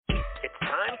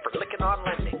time for Lykken on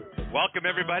Lending. Welcome,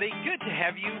 everybody. Good to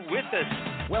have you with us.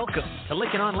 Welcome to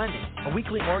Lykken on Lending, a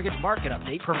weekly mortgage market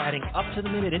update providing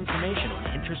up-to-the-minute information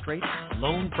on interest rates,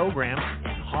 loan programs,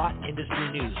 and hot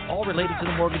industry news, all related to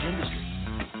the mortgage industry.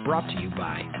 Brought to you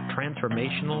by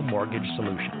Transformational Mortgage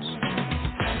Solutions.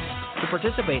 To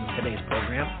participate in today's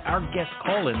program, our guest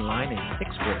call-in line is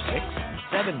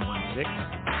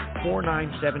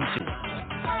 646-716-4972.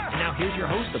 Now here's your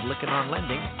host of Lykken on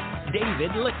Lending,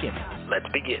 David Lykken. Let's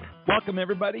begin. Welcome,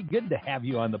 everybody. Good to have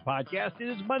you on the podcast. It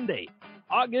is Monday,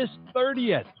 August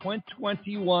 30th,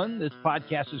 2021. This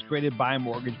podcast is created by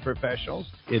mortgage professionals.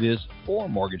 It is for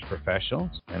mortgage professionals,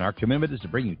 and our commitment is to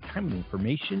bring you timely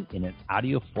information in an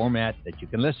audio format that you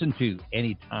can listen to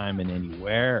anytime and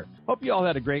anywhere. Hope you all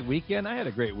had a great weekend. I had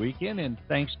a great weekend, and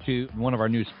thanks to one of our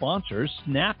new sponsors,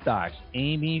 SnapDocs,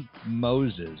 Amy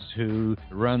Moses, who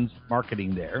runs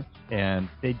marketing there, and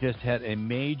they just had a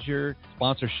major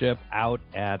sponsorship out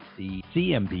at the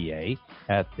CMBA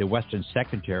at the Western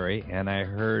Secretary, and I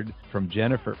heard from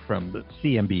Jennifer from the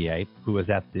CMBA, who was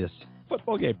at this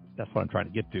football game. That's what I'm trying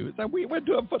to get to. So we went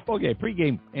to a football game,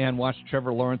 pregame, and watched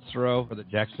Trevor Lawrence throw for the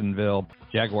Jacksonville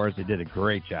Jaguars. They did a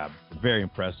great job. Very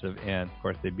impressive. And, of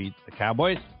course, they beat the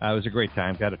Cowboys. It was a great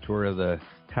time. Got a tour of the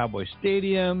Cowboy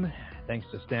Stadium, thanks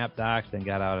to SnapDocs, then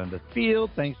got out on the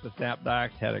field, thanks to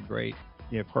SnapDocs. Had a great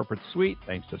corporate suite,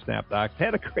 thanks to SnapDocs.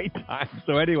 Had a great time.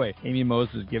 So anyway, Amy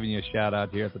Moses giving you a shout out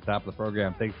here at the top of the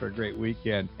program. Thanks for a great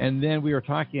weekend. And then we were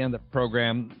talking on the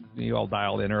program, you all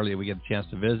dialed in earlier, we get a chance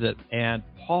to visit, and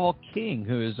Paul King,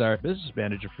 who is our business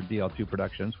manager for DL2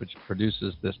 Productions, which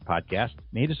produces this podcast,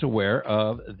 made us aware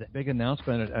of the big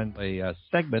announcement and a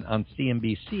segment on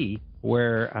CNBC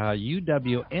where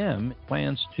UWM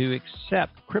plans to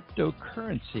accept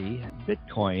cryptocurrency,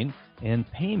 Bitcoin, in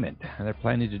payment. And they're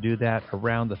planning to do that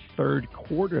around the third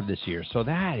quarter of this year. So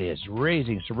that is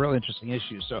raising some real interesting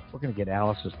issues. So we're going to get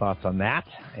Alice's thoughts on that.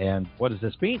 And what does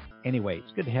this mean? Anyway,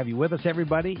 it's good to have you with us,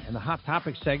 everybody. In the Hot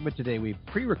Topic segment today, we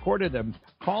pre-recorded a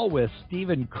call with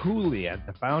Stephen Cooley,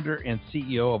 the founder and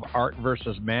CEO of Art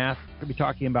vs. Math. We're going to be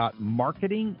talking about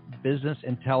marketing business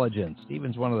intelligence.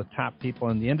 Stephen's one of the top people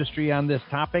in the industry on this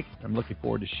topic. I'm looking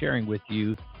forward to sharing with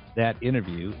you that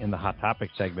interview in the Hot Topic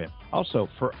segment. Also,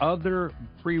 for other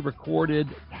pre-recorded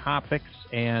topics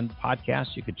and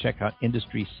podcasts, you can check out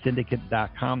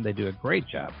industrysyndicate.com. They do a great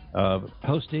job of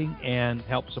hosting and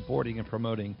help supporting and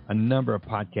promoting a number of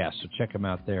podcasts, so check them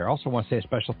out there. Also want to say a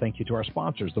special thank you to our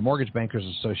sponsors, the Mortgage Bankers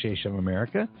Association of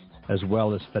America, as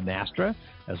well as Finastra,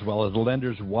 as well as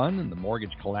Lenders One and the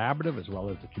Mortgage Collaborative, as well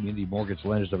as the Community Mortgage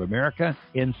Lenders of America.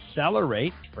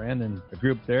 Incelerate, friend and the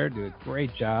group there do a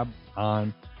great job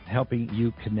on helping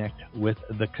you connect with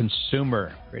the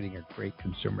consumer, creating a great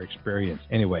consumer experience.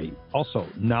 Anyway, also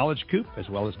Knowledge Coop, as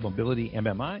well as Mobility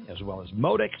MMI, as well as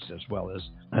Modix, as well as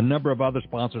a number of other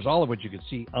sponsors, all of which you can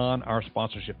see on our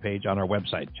sponsorship page on our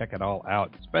website. Check it all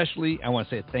out. Especially, I want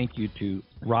to say thank you to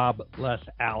Rob, Les,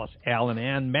 Alice, Alan,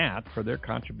 and Matt for their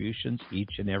contributions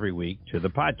each and every week to the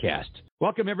podcast.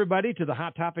 Welcome, everybody, to the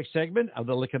Hot Topic segment of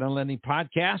the Lykken on Lending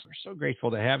podcast. We're so grateful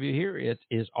to have you here. It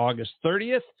is August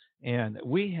 30th. And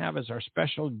we have as our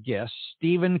special guest,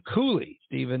 Stephen Cooley.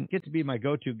 Stephen, get to be my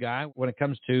go-to guy when it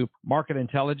comes to market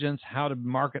intelligence, how to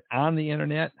market on the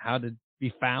internet, how to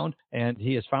be found. And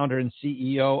he is founder and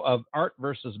CEO of Art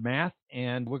vs. Math.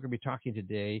 And we're going to be talking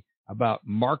today about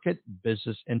market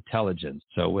business intelligence.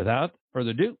 So without further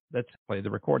ado, let's play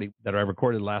the recording that I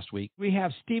recorded last week. We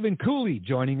have Stephen Cooley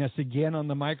joining us again on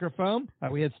the microphone.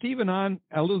 We had Stephen on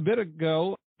a little bit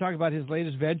ago talking about his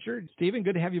latest venture. Stephen,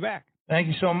 good to have you back. Thank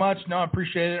you so much. No, I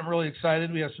appreciate it. I'm really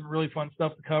excited. We have some really fun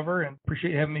stuff to cover and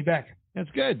appreciate you having me back. That's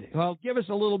good. Well, give us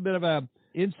a little bit of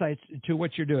insights to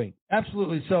what you're doing.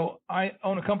 Absolutely. So I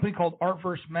own a company called Art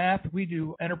vs. Math. We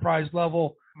do enterprise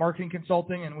level marketing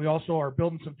consulting, and we also are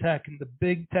building some tech. And the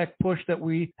big tech push that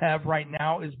we have right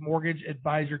now is Mortgage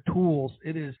Advisor Tools.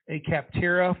 It is a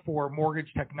Capterra for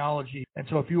mortgage technology. And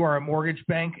so if you are a mortgage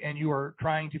bank and you are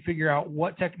trying to figure out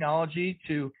what technology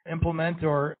to implement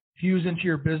or fuse into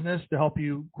your business to help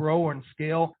you grow and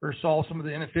scale or solve some of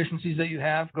the inefficiencies that you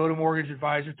have, go to Mortgage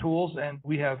Advisor Tools. And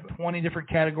we have 20 different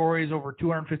categories, over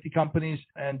 250 companies,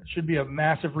 and it should be a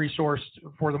massive resource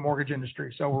for the mortgage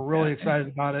industry. So we're really excited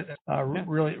about it.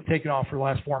 Really taken off for the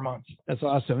last 4 months. That's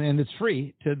awesome. And it's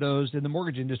free to those in the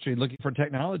mortgage industry looking for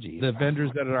technology. The vendors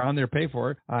that are on there pay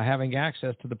for it, having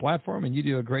access to the platform, and you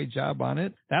do a great job on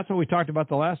it. That's what we talked about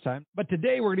the last time. But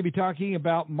today we're going to be talking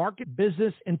about market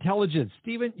business intelligence.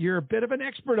 Stephen, you're a bit of an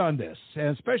expert on this, and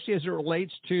especially as it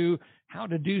relates to how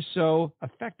to do so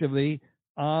effectively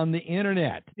on the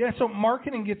internet. Yeah, so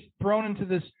marketing gets thrown into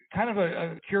this kind of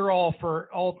a cure-all for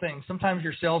all things. Sometimes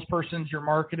your salesperson's your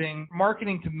marketing.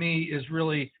 Marketing to me is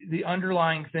really the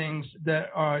underlying things that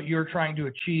you're trying to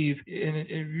achieve. And it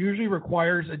usually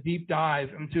requires a deep dive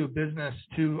into a business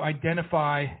to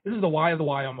identify, this is the why of the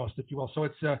why almost, if you will. So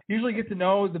it's usually get to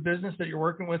know the business that you're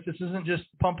working with. This isn't just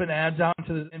pumping ads out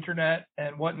into the internet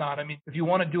and whatnot. I mean, if you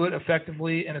want to do it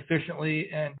effectively and efficiently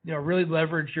and, really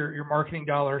leverage your marketing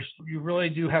dollars, you really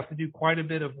do have to do quite a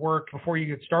bit of work before you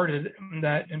get started.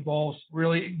 That involves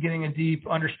really getting a deep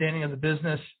understanding of the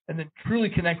business and then truly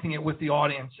connecting it with the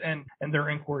audience and their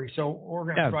inquiry. So we're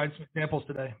going to provide some examples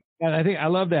today. And I think I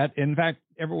love that. In fact,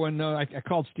 everyone knows I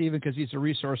called Steven because he's a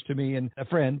resource to me and a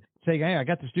friend, saying, hey, I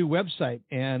got this new website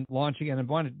and launching it and I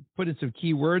wanted to put in some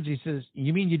keywords. He says,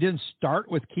 you mean you didn't start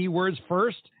with keywords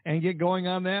first and get going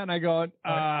on that? And I go,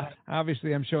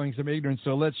 obviously I'm showing some ignorance.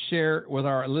 So let's share with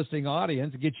our listening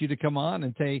audience, get you to come on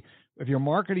and say, if you're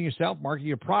marketing yourself, marketing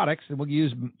your products, and we'll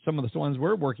use some of the ones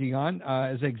we're working on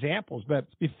as examples. But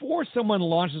before someone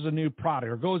launches a new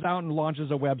product or goes out and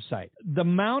launches a website, the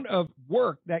amount of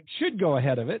work that should go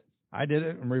ahead of it, I did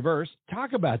it in reverse.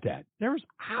 Talk about that. There was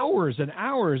hours and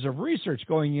hours of research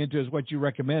going into is what you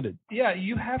recommended. Yeah,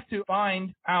 you have to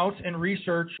find out and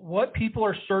research what people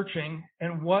are searching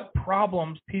and what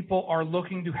problems people are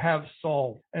looking to have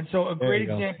solved. And so a great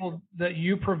example that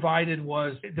you provided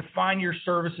was define your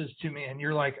services to me. And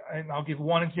you're like, and I'll give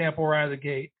one example right out of the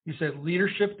gate. You said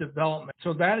leadership development.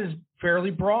 So that is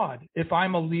fairly broad. If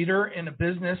I'm a leader in a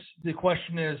business, the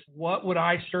question is, what would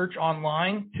I search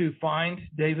online to find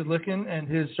David Lykken and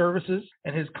his services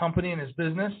and his company and his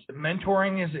business?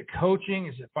 Mentoring, is it coaching?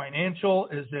 Is it financial?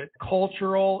 Is it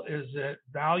cultural? Is it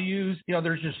values?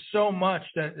 There's just so much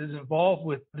that is involved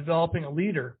with developing a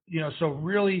leader. So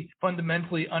really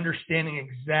fundamentally understanding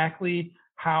exactly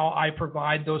how I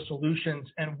provide those solutions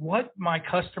and what my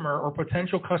customer or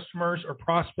potential customers or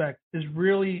prospect is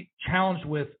really challenged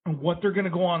with and what they're going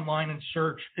to go online and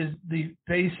search is the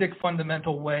basic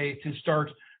fundamental way to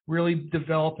start really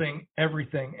developing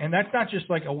everything. And that's not just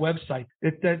like a website.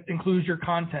 That includes your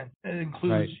content. It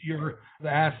includes the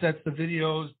assets, the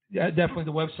videos, definitely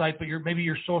the website, but maybe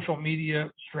your social media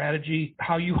strategy,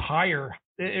 how you hire.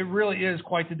 It really is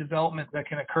quite the development that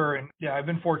can occur. And I've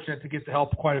been fortunate to get to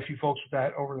help quite a few folks with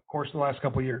that over the course of the last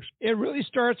couple of years. It really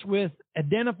starts with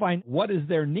identifying what is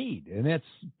their need. And that's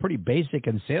pretty basic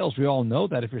in sales. We all know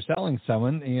that if you're selling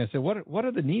someone and you say, what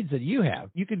are the needs that you have?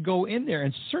 You could go in there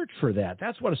and search for that.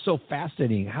 That's what is so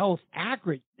fascinating, how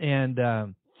accurate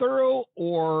and thorough,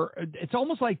 or it's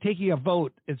almost like taking a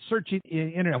vote and searching the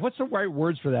internet. What's the right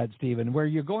words for that, Stephen? Where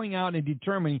you're going out and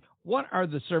determining what are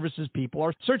the services people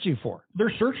are searching for.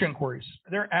 They're search inquiries.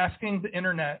 They're asking the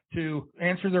internet to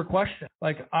answer their question.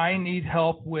 Like, I need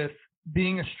help with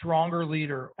being a stronger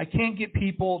leader. I can't get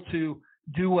people to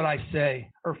do what I say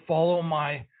or follow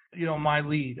my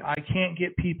lead. I can't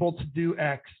get people to do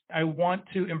X. I want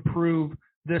to improve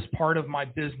this part of my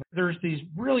business. There's these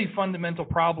really fundamental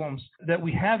problems that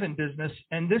we have in business,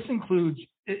 and this includes,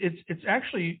 it's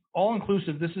actually all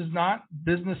inclusive. This is not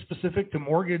business specific to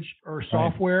mortgage or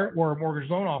software or mortgage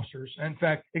loan officers. In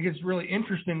fact, it gets really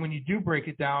interesting when you do break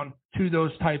it down to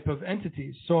those type of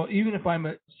entities. So even if I'm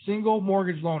a single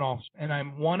mortgage loan officer and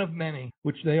I'm one of many,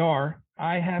 which they are,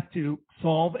 I have to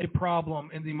solve a problem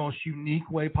in the most unique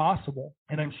way possible.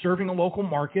 And I'm serving a local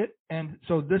market. And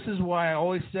so this is why I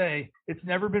always say it's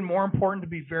never been more important to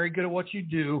be very good at what you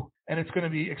do. And it's going to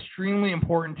be extremely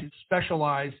important to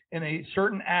specialize in a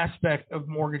certain aspect of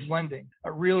mortgage lending.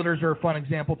 Realtors are a fun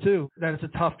example too. That it's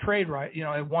a tough trade, right?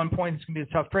 At one point it's going to be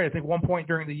a tough trade. I think one point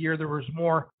during the year there was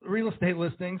more real estate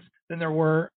listings than there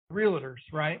were realtors,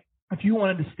 right? If you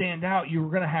wanted to stand out, you were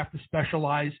going to have to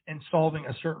specialize in solving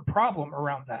a certain problem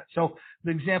around that. So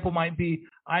the example might be,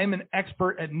 I am an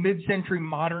expert at mid-century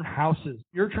modern houses.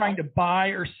 You're trying to buy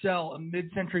or sell a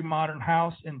mid-century modern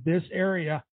house in this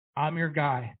area. I'm your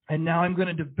guy. And now I'm going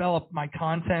to develop my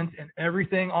content and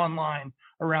everything online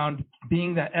around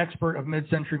being that expert of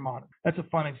mid-century modern. That's a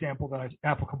fun example that is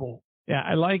applicable. Yeah,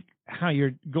 I like how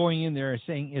you're going in there and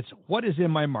saying it's what is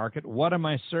in my market, what am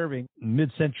I serving?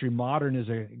 Mid-century modern is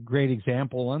a great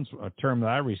example. One a term that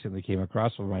I recently came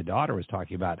across when my daughter was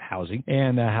talking about housing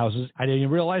and houses. I didn't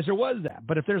even realize there was that.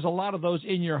 But if there's a lot of those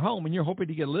in your home and you're hoping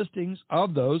to get listings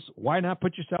of those, why not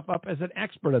put yourself up as an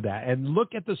expert of that and look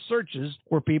at the searches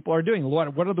where people are doing?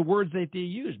 What are the words that they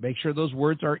use? Make sure those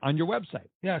words are on your website.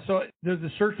 Yeah, so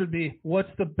the search would be,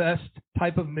 what's the best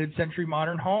type of mid-century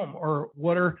modern home? Or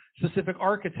what are specific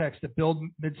architects architects that build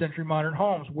mid-century modern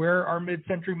homes. Where are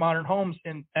mid-century modern homes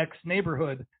in X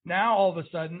neighborhood? Now, all of a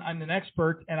sudden, I'm an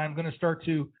expert, and I'm going to start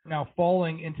to now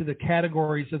falling into the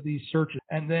categories of these searches.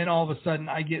 And then all of a sudden,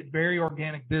 I get very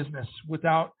organic business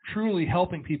without truly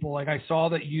helping people. Like, I saw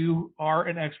that you are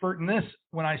an expert in this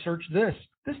when I searched this.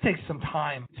 This takes some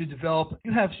time to develop.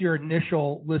 You have your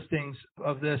initial listings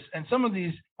of this, and some of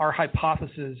these are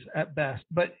hypotheses at best.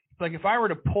 But like, if I were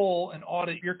to pull and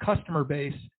audit your customer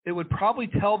base, it would probably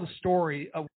tell the story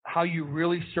of how you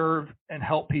really serve and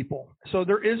help people. So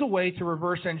there is a way to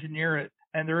reverse engineer it.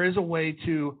 And there is a way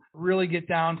to really get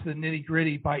down to the nitty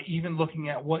gritty by even looking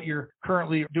at what you're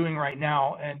currently doing right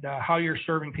now and how you're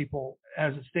serving people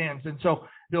as it stands. And so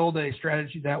build a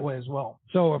strategy that way as well.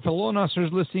 So if a loan officer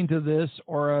is listening to this,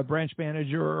 or a branch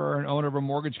manager or an owner of a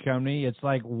mortgage company, it's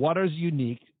like, what is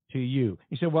unique to you?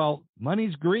 You said, well,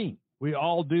 money's green. We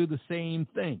all do the same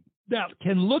thing. That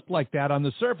can look like that on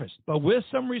the surface, but with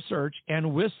some research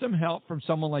and with some help from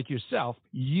someone like yourself,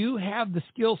 you have the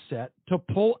skill set to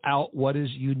pull out what is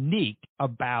unique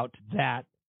about that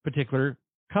particular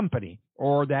company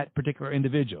or that particular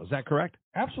individual. Is that correct?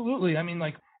 Absolutely. I mean,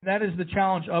 like, that is the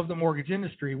challenge of the mortgage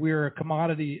industry. We're a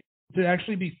commodity. To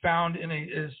actually be found in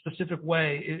a specific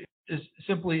way is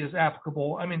simply as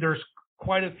applicable. I mean, there's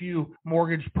quite a few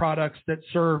mortgage products that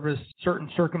service certain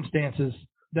circumstances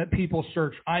that people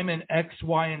search. I'm in X,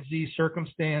 Y, and Z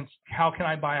circumstance. How can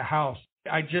I buy a house?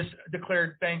 I just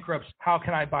declared bankruptcy. How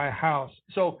can I buy a house?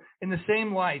 So in the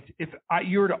same light, if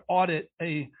you were to audit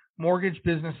a mortgage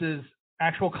business's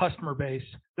actual customer base,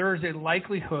 there is a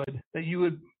likelihood that you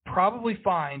would probably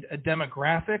find a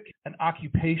demographic, an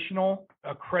occupational,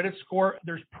 a credit score.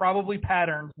 There's probably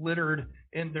patterns littered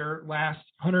in their last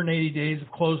 180 days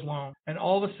of closed loan. And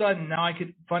all of a sudden, now I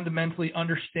could fundamentally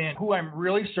understand who I'm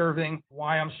really serving,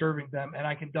 why I'm serving them, and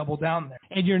I can double down there.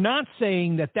 And you're not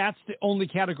saying that that's the only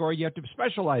category you have to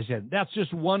specialize in. That's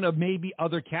just one of maybe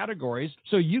other categories.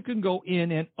 So you can go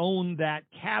in and own that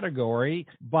category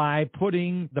by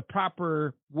putting the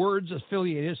proper words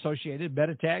associated,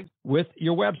 meta tags with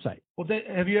your website. Well,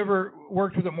 have you ever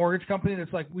worked with a mortgage company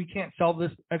that's like, we can't sell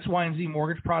this X, Y, and Z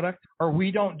mortgage product, or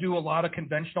we don't do a lot of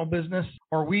conventional business,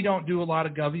 or we don't do a lot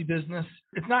of Govy business?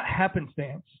 It's not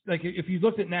happenstance. Like, if you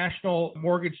looked at national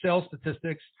mortgage sales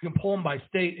statistics, you can pull them by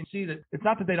state and see that it's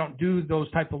not that they don't do those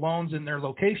type of loans in their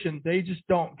location. They just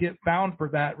don't get found for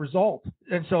that result.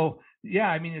 And so, yeah,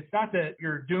 I mean, it's not that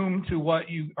you're doomed to what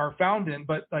you are found in,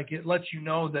 but like, it lets you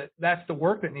know that that's the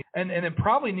work that needs, and it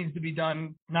probably needs to be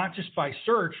done not just by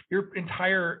search. Your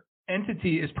entire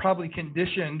entity is probably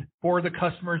conditioned for the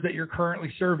customers that you're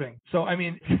currently serving. So, I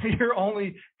mean, if you're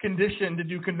only conditioned to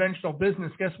do conventional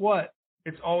business, guess what?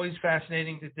 It's always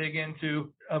fascinating to dig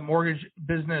into a mortgage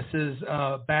business's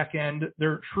back end,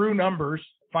 their true numbers,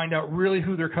 find out really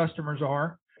who their customers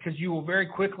are, because you will very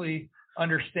quickly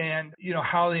understand,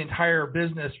 how the entire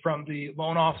business, from the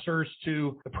loan officers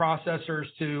to the processors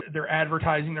to their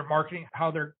advertising, their marketing,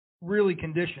 how they're really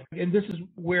conditioned. And this is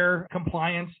where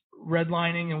compliance,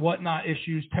 redlining, and whatnot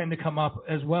issues tend to come up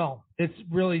as well. It's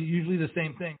really usually the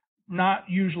same thing. Not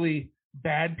usually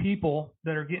bad people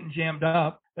that are getting jammed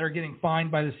up, that are getting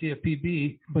fined by the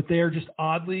CFPB, but they are just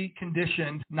oddly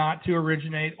conditioned not to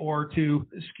originate or to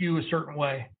skew a certain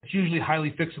way. It's usually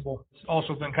highly fixable. It's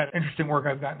also been kind of interesting work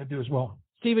I've gotten to do as well.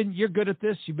 Stephen, you're good at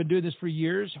this. You've been doing this for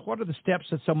years. What are the steps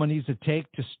that someone needs to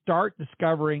take to start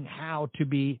discovering how to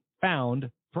be found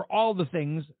for all the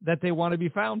things that they want to be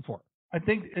found for? I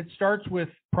think it starts with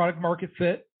product market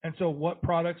fit. And so what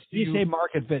products do you say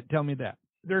market fit? Tell me that.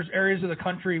 There's areas of the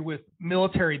country with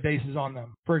military bases on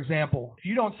them. For example, if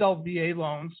you don't sell VA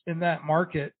loans in that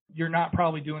market, you're not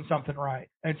probably doing something right.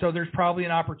 And so there's probably an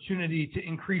opportunity to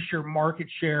increase your market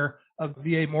share of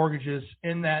VA mortgages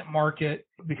in that market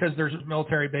because there's a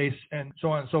military base and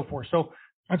so on and so forth. So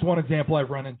that's one example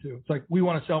I've run into. It's like, we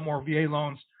want to sell more VA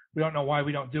loans. We don't know why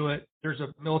we don't do it. There's a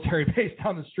military base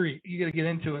down the street. You got to get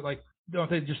into it. Like, don't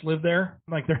they just live there?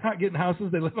 Like, they're not getting houses.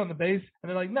 They live on the base. And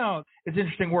they're like, no, it's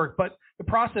interesting work. But the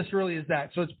process really is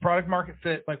that. So it's product market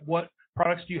fit. Like, what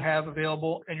products do you have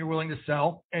available and you're willing to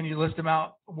sell? And you list them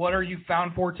out. What are you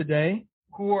found for today?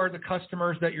 Who are the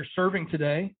customers that you're serving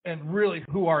today? And really,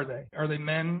 who are they? Are they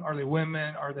men? Are they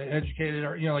women? Are they educated?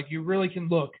 Or, you really can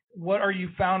look. What are you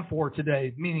found for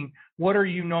today? Meaning, what are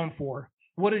you known for?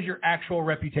 What is your actual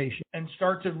reputation? And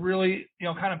start to really,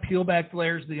 kind of peel back the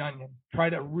layers of the onion. Try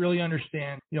to really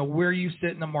understand, where you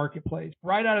sit in the marketplace.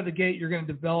 Right out of the gate, you're going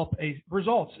to develop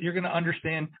results. You're going to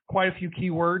understand quite a few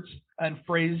keywords and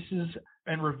phrases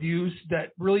and reviews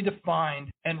that really define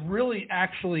and really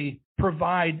actually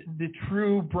provide the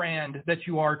true brand that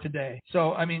you are today.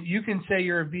 So, I mean, you can say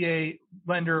you're a VA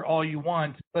lender all you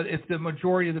want, but if the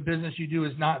majority of the business you do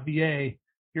is not VA,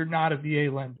 you're not a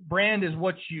VA lender. Brand is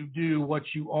what you do, what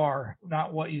you are,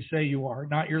 not what you say you are,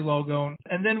 not your logo.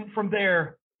 And then from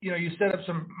there, you set up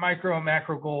some micro and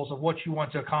macro goals of what you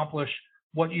want to accomplish,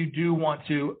 what you do want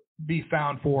to be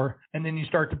found for, and then you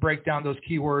start to break down those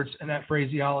keywords and that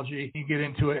phraseology. You get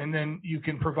into it, and then you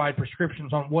can provide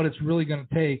prescriptions on what it's really going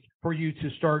to take for you to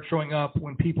start showing up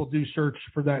when people do search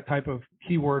for that type of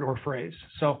keyword or phrase.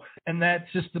 So, and that's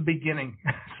just the beginning.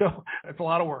 So it's a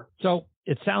lot of work. So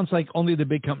it sounds like only the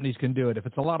big companies can do it. If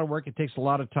it's a lot of work, it takes a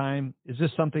lot of time. Is this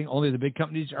something only the big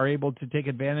companies are able to take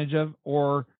advantage of,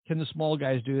 or can the small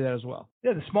guys do that as well?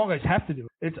 Yeah, the small guys have to do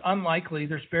it. It's unlikely.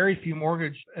 There's very few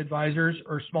mortgage advisors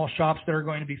or small shops that are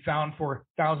going to be found for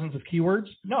thousands of keywords.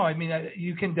 No, I mean,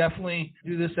 you can definitely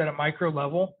do this at a micro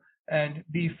level and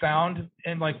be found.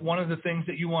 And like one of the things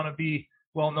that you want to be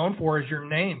well known for is your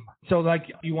name. So like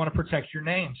you want to protect your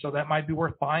name. So that might be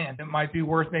worth buying. It might be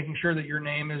worth making sure that your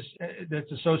name is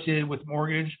that's associated with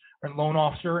mortgage and loan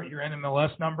officer, your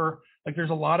NMLS number. Like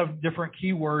there's a lot of different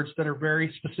keywords that are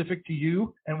very specific to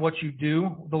you and what you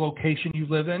do, the location you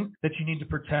live in, that you need to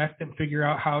protect and figure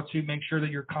out how to make sure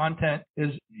that your content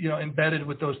is, embedded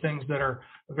with those things that are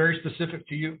very specific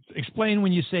to you. Explain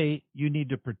when you say you need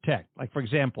to protect. Like, for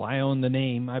example, I own the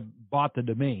name. I bought the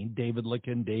domain, David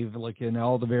Lykken,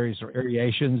 all the various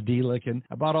variations, D Lykken.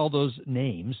 I bought all those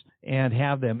names and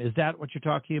have them. Is that what you're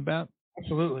talking about?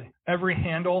 Absolutely. Every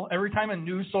handle, every time a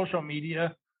new social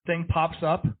media thing pops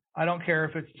up, I don't care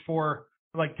if it's for,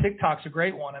 like TikTok's a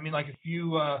great one. I mean, like if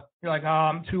you're like,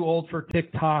 I'm too old for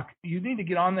TikTok, you need to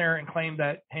get on there and claim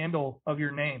that handle of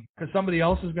your name because somebody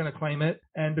else is going to claim it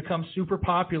and become super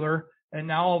popular. And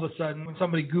now all of a sudden, when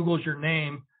somebody Googles your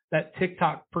name, that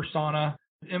TikTok persona,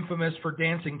 infamous for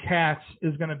dancing cats,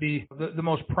 is going to be the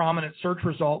most prominent search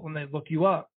result when they look you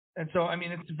up. And so, I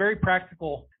mean, it's very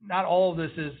practical. Not all of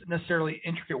this is necessarily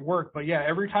intricate work, but yeah,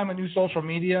 every time a new social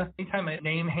media, anytime a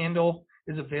name handle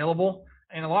is available,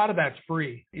 and a lot of that's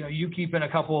free. You keeping a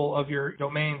couple of your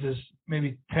domains is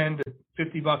maybe $10 to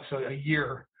 $50 a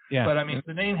year. Yeah. But I mean,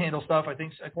 the name handle stuff I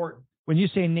think is important. When you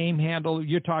say name handle,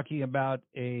 you're talking about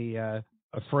a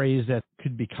phrase that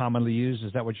could be commonly used.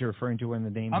 Is that what you're referring to when the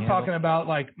name I'm handle? talking about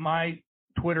like my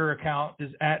Twitter account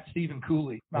is at Stephen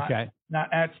Cooley,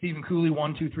 not at Stephen Cooley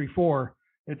 1234.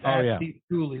 It's at Stephen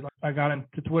Cooley. I got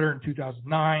into Twitter in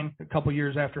 2009, a couple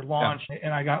years after launch,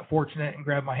 and I got fortunate and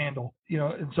grabbed my handle.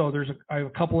 And so I have a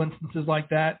couple instances like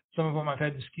that. Some of them I've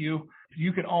had to skew. If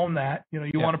you can own that,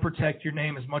 you want to protect your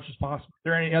name as much as possible.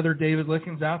 Are there any other David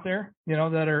Lykkens out there,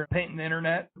 that are painting the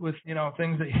internet with,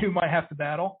 things that you might have to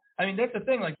battle? I mean, that's the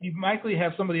thing. Like you likely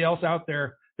have somebody else out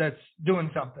there that's doing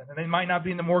something, and they might not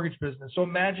be in the mortgage business. So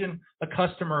imagine a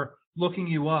customer looking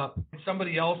you up and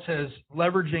somebody else is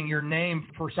leveraging your name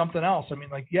for something else. I mean,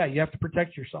 you have to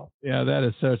protect yourself. Yeah, that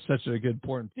is such a good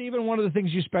point. Stephen, one of the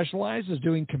things you specialize is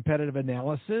doing competitive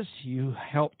analysis. You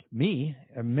helped me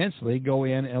immensely go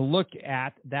in and look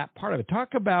at that part of it.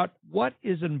 Talk about what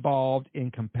is involved in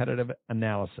competitive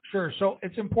analysis. Sure. So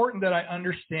it's important that I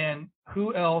understand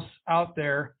who else out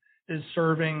there is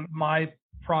serving my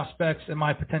prospects and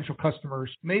my potential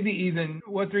customers, maybe even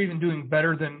what they're even doing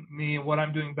better than me and what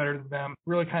I'm doing better than them,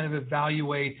 really kind of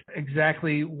evaluate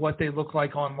exactly what they look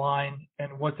like online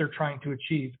and what they're trying to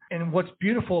achieve. And what's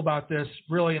beautiful about this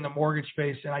really in the mortgage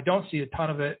space, and I don't see a ton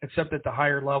of it except at the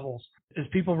higher levels, is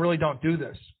people really don't do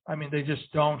this. I mean, they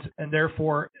just don't. And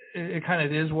therefore, it kind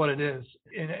of is what it is.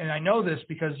 And I know this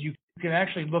because you can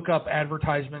actually look up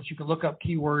advertisements. You can look up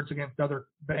keywords against other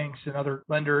banks and other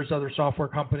lenders, other software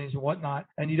companies and whatnot.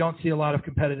 And you don't see a lot of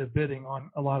competitive bidding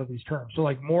on a lot of these terms. So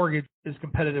like mortgage is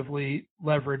competitively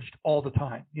leveraged all the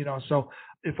time, So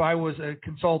if I was a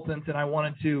consultant and I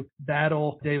wanted to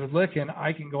battle David Lykken,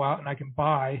 I can go out and I can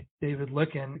buy David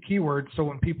Lykken keywords. So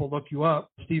when people look you up,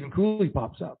 Stephen Cooley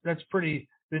pops up. That's pretty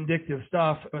vindictive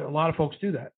stuff, but a lot of folks do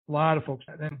that.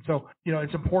 And so,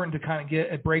 it's important to kind of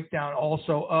get a breakdown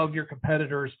also of your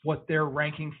competitors, what they're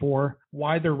ranking for,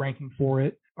 why they're ranking for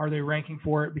it. Are they ranking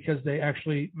for it because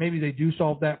maybe they do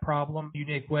solve that problem in a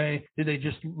unique way? Did they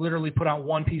just literally put out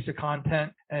one piece of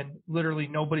content and literally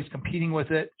nobody's competing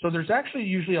with it? So there's actually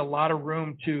usually a lot of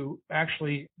room to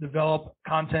actually develop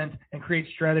content and create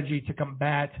strategy to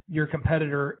combat your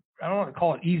competitor. I don't want to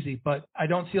call it easy, but I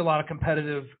don't see a lot of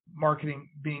competitive marketing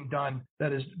being done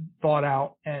that is thought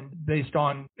out and based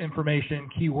on information,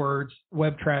 keywords,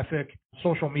 web traffic,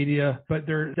 social media, but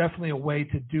there's definitely a way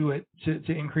to do it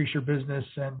to increase your business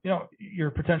and, your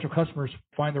potential customers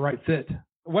find the right fit.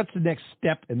 What's the next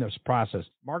step in this process?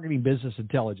 Marketing business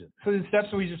intelligence. So the steps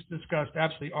that we just discussed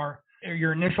absolutely are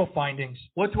your initial findings.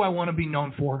 What do I want to be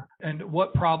known for? And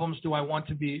what problems do I want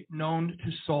to be known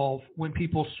to solve when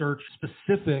people search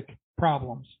specific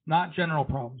problems, not general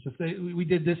problems? We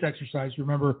did this exercise,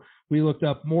 remember, we looked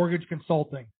up mortgage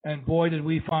consulting, and boy, did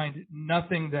we find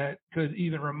nothing that could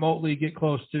even remotely get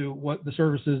close to what the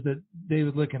services that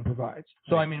David Lykken provides.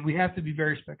 So, I mean, we have to be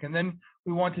very specific. And then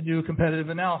we want to do a competitive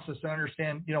analysis to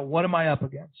understand, what am I up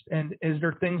against? And is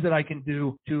there things that I can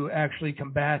do to actually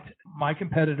combat my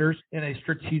competitors in a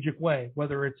strategic way,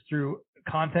 whether it's through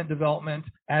content development,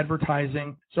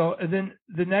 advertising. So then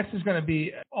the next is going to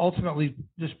be ultimately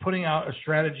just putting out a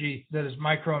strategy that is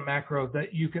micro and macro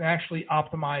that you can actually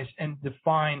optimize and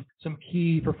define some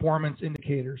key performance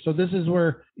indicators. So this is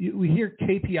where we hear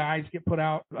KPIs get put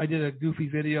out. I did a goofy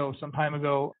video some time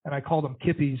ago and I called them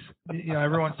kippies.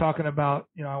 Everyone's talking about,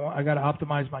 I got to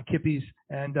optimize my kippies.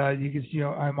 And you can,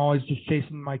 I'm always just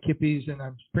chasing my kippies, and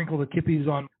I've sprinkled the kippies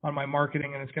on my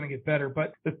marketing, and it's going to get better.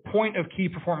 But the point of key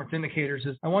performance indicators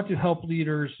is I want to help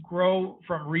leaders grow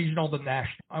from regional to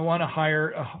national. I want to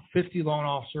hire 50 loan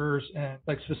officers and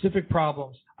like specific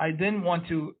problems. I then want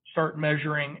to start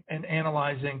measuring and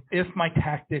analyzing if my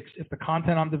tactics, if the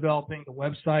content I'm developing, the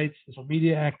websites, the social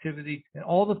media activity, and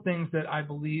all the things that I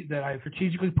believe that I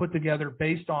strategically put together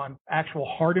based on actual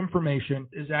hard information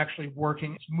is actually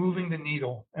working. It's moving the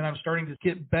needle, and I'm starting to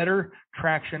get better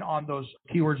traction on those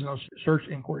keywords and those search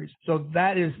inquiries. So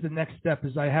that is the next step,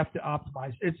 is I have to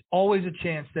optimize. It's always a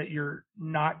chance that you're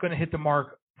not going to hit the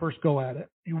mark first go at it.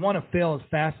 You want to fail as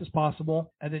fast as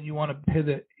possible, and then you want to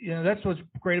pivot. That's what's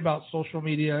great about social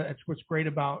media. It's what's great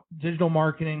about digital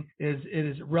marketing is it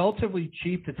is relatively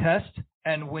cheap to test.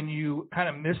 And when you kind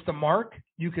of miss the mark,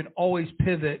 you can always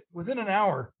pivot within an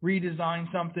hour,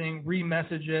 redesign something,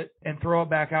 remessage it, and throw it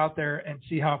back out there and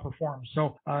see how it performs.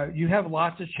 So you have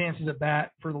lots of chances at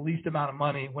bat for the least amount of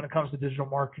money when it comes to digital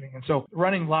marketing. And so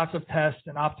running lots of tests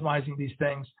and optimizing these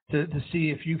things to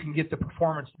see if you can get the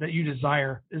performance that you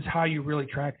desire is how you really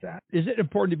track that. Is it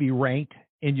important to be ranked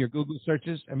in your Google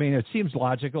searches? I mean, it seems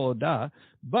logical, duh.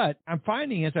 But I'm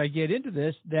finding as I get into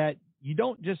this that you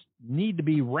don't just need to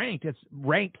be ranked. It's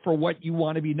ranked for what you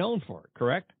want to be known for,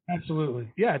 correct?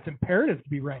 Absolutely. Yeah, it's imperative to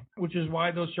be ranked, which is why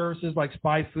those services like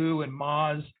SpyFu and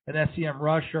Moz and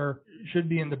SEMrush should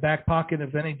be in the back pocket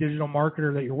of any digital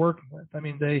marketer that you're working with. I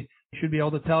mean, they should be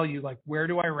able to tell you, like, where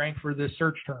do I rank for this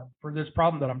search term, for this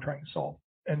problem that I'm trying to solve?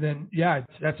 And then,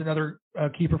 that's another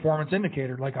key performance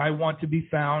indicator. Like, I want to be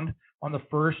found on the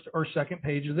first or second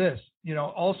page of this.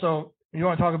 Also, you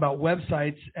want to talk about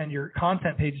websites and your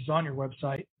content pages on your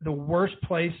website. The worst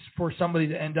place for somebody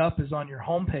to end up is on your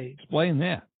homepage. Explain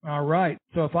that. All right.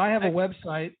 So if I have a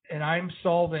website and I'm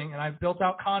solving and I've built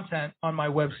out content on my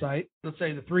website, let's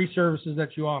say the 3 services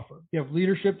that you offer. You have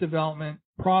leadership development,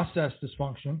 process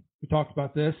dysfunction. We talked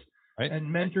about this. Right. And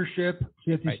mentorship. So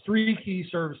you have these 3 key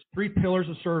services, 3 pillars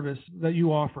of service that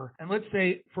you offer. And let's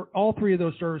say for all 3 of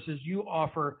those services you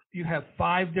have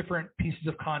 5 different pieces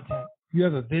of content. You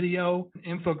have a video,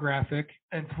 an infographic,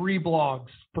 and 3 blogs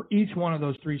for each one of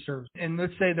those 3 services. And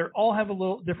let's say they all have a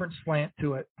little different slant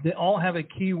to it. They all have a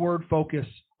keyword focus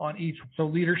on each. So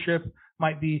leadership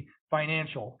might be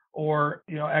financial or,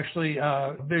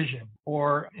 vision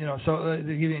or, so to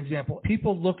give you an example,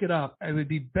 people look it up. It would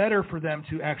be better for them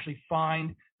to actually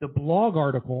find the blog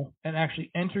article and actually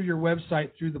enter your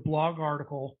website through the blog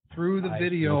article, through the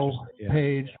video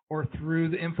page, or through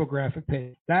the infographic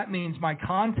page. That means my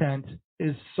content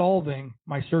is solving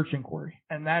my search inquiry.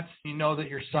 And that's, that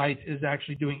your site is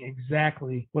actually doing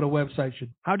exactly what a website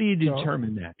should. How do you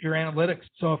determine that? Your analytics.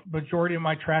 So if majority of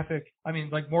my traffic,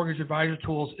 like Mortgage Advisor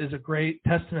Tools is a great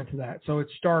testament to that. So it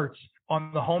starts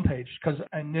on the homepage because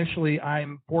initially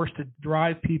I'm forced to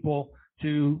drive people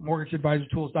to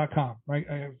mortgageadvisortools.com, right?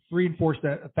 I have reinforced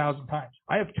that 1,000 times.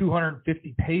 I have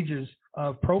 250 pages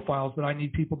of profiles that I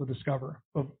need people to discover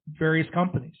of various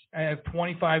companies. I have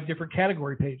 25 different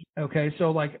category pages. Okay.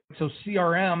 So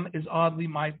CRM is oddly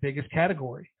my biggest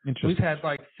category. We've had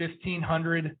like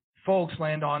 1,500 folks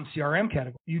land on CRM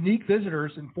category. Unique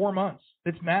visitors in 4 months.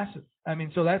 It's massive. I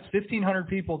mean, so that's 1,500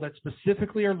 people that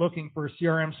specifically are looking for a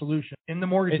CRM solution in the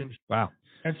mortgage industry. Wow.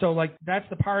 And so that's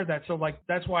the power of that. So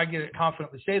that's why I get to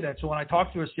confidently say that. So when I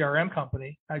talk to a CRM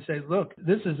company, I say, look,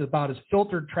 this is about as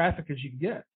filtered traffic as you can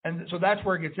get. And so that's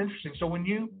where it gets interesting. So when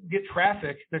you get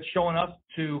traffic that's showing up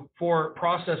for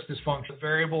process dysfunction,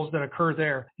 variables that occur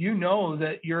there, you know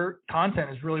that your content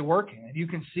is really working. And you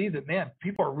can see that, man,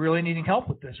 people are really needing help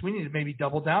with this. We need to maybe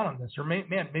double down on this. Or,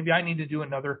 maybe I need to do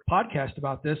another podcast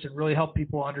about this and really help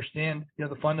people understand,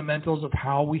 the fundamentals of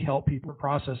how we help people in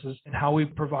processes and how we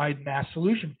provide mass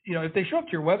solutions. If they show up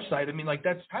to your website,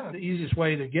 that's kind of the easiest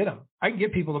way to get them. I can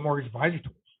get people the Mortgage Advisor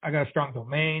tools. I got a strong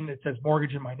domain that says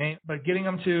mortgage in my name, but getting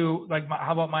them to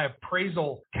how about my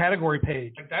appraisal category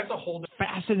page? That's a whole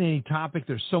fascinating topic.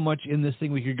 There's so much in this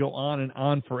thing. We could go on and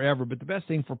on forever, but the best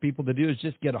thing for people to do is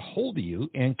just get a hold of you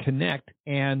and connect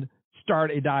and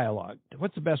start a dialogue.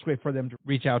 What's the best way for them to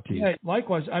reach out to you? Yeah,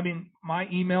 likewise. My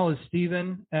email is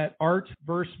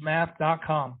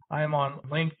Stephen@artversemath.com. I am on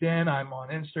LinkedIn. I'm on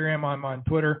Instagram. I'm on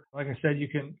Twitter. Like I said, you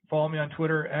can follow me on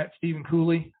Twitter @Stephen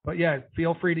Cooley. But yeah,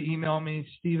 feel free to email me,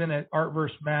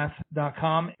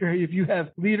 Stephen@artversemath.com. If you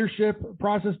have leadership,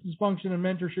 process dysfunction, and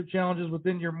mentorship challenges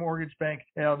within your mortgage bank,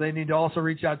 they need to also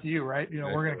reach out to you, right?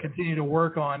 We're going to continue to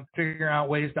work on figuring out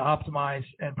ways to optimize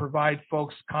and provide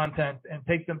folks content and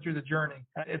take them through the journey.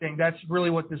 I think that's really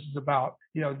what this is about.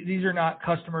 These are not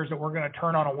customers that we're going to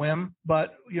turn on a whim,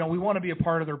 but, we want to be a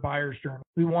part of their buyer's journey.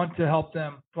 We want to help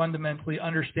them fundamentally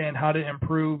understand how to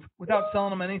improve without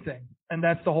selling them anything. And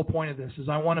that's the whole point of this, is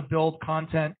I want to build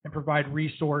content and provide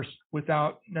resource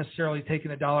without necessarily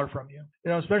taking a dollar from you.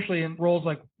 Especially in roles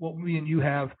like what we and you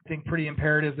have, I think pretty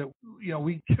imperative that,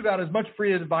 we give out as much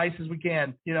free advice as we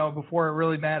can, before it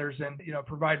really matters, and,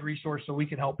 provide resource so we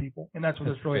can help people. And that's what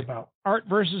it's really about. Art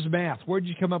versus math. Where'd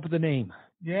you come up with the name?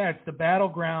 Yeah, it's the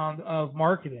battleground of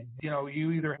marketing.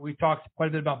 We talked quite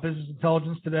a bit about business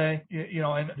intelligence today,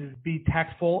 and to be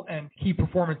tactful and key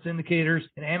performance indicators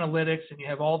and analytics, and you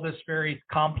have all this very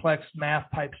complex math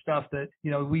type stuff that,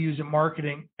 we use in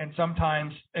marketing. And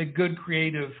sometimes a good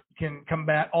creative can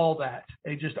combat all that.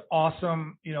 A just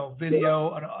awesome,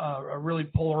 video, a really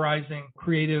polarizing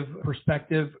creative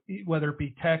perspective, whether it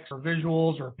be text or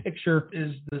visuals or picture,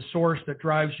 is the source that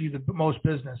drives you the most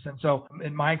business. And so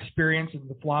in my experience and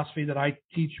the philosophy that I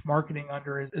teach marketing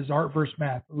under is art versus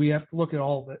math. We have to look at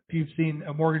all of it. If you've seen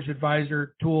a Mortgage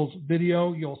Advisor Tools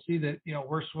video, you'll see that,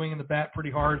 we're swinging the bat pretty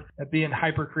hard at being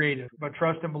hyper creative, but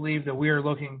trust and believe that we are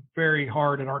looking very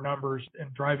hard at our numbers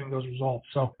and driving those results.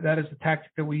 So that is the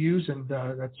tactic that we use. And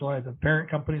that's why the parent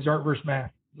company is Art versus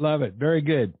Math. Love it. Very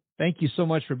good. Thank you so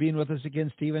much for being with us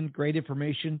again, Stephen. Great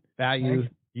information. Value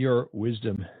your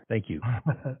wisdom. Thank you.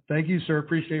 Thank you, sir.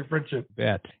 Appreciate your friendship.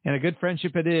 Bet. And a good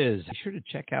friendship it is. Be sure to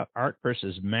check out Art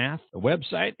versus Math, the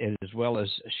website, as well as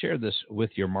share this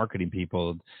with your marketing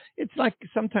people. It's like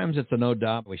sometimes it's a no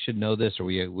doubt. We should know this, or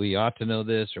we ought to know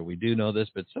this, or we do know this.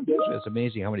 But sometimes it's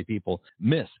amazing how many people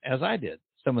miss, as I did,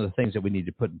 some of the things that we need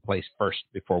to put in place first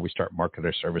before we start marketing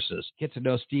our services. Get to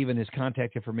know Steve, and his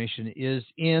contact information is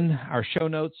in our show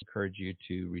notes. I encourage you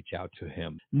to reach out to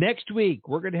him. Next week,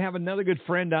 we're going to have another good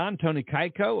friend on, Tony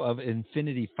Kaiko of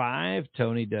Infinity 5.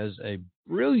 Tony does a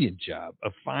brilliant job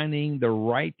of finding the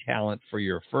right talent for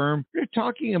your firm. We're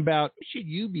talking about, should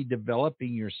you be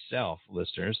developing yourself,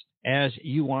 listeners, as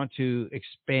you want to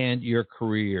expand your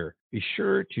career? Be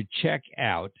sure to check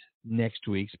out next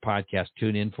week's podcast.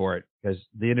 Tune in for it, because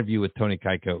the interview with Tony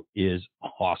Kaiko is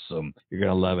awesome. You're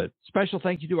going to love it. Special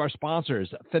thank you to our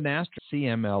sponsors, Finastra,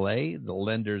 CMLA, the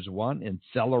Lenders One,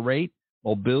 Accelerate,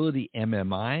 Mobility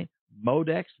MMI,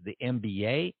 Modex, the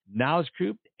MBA, Knowledge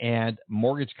Group, and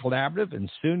Mortgage Collaborative.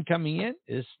 And soon coming in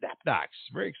is SnapDocs.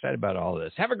 Very excited about all of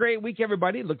this. Have a great week,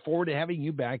 everybody. Look forward to having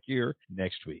you back here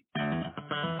next week.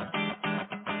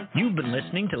 You've been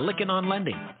listening to Lykken on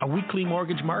Lending, a weekly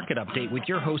mortgage market update with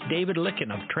your host, David Lykken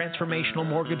of Transformational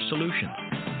Mortgage Solutions.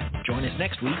 Join us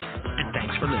next week, and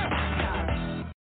thanks for listening.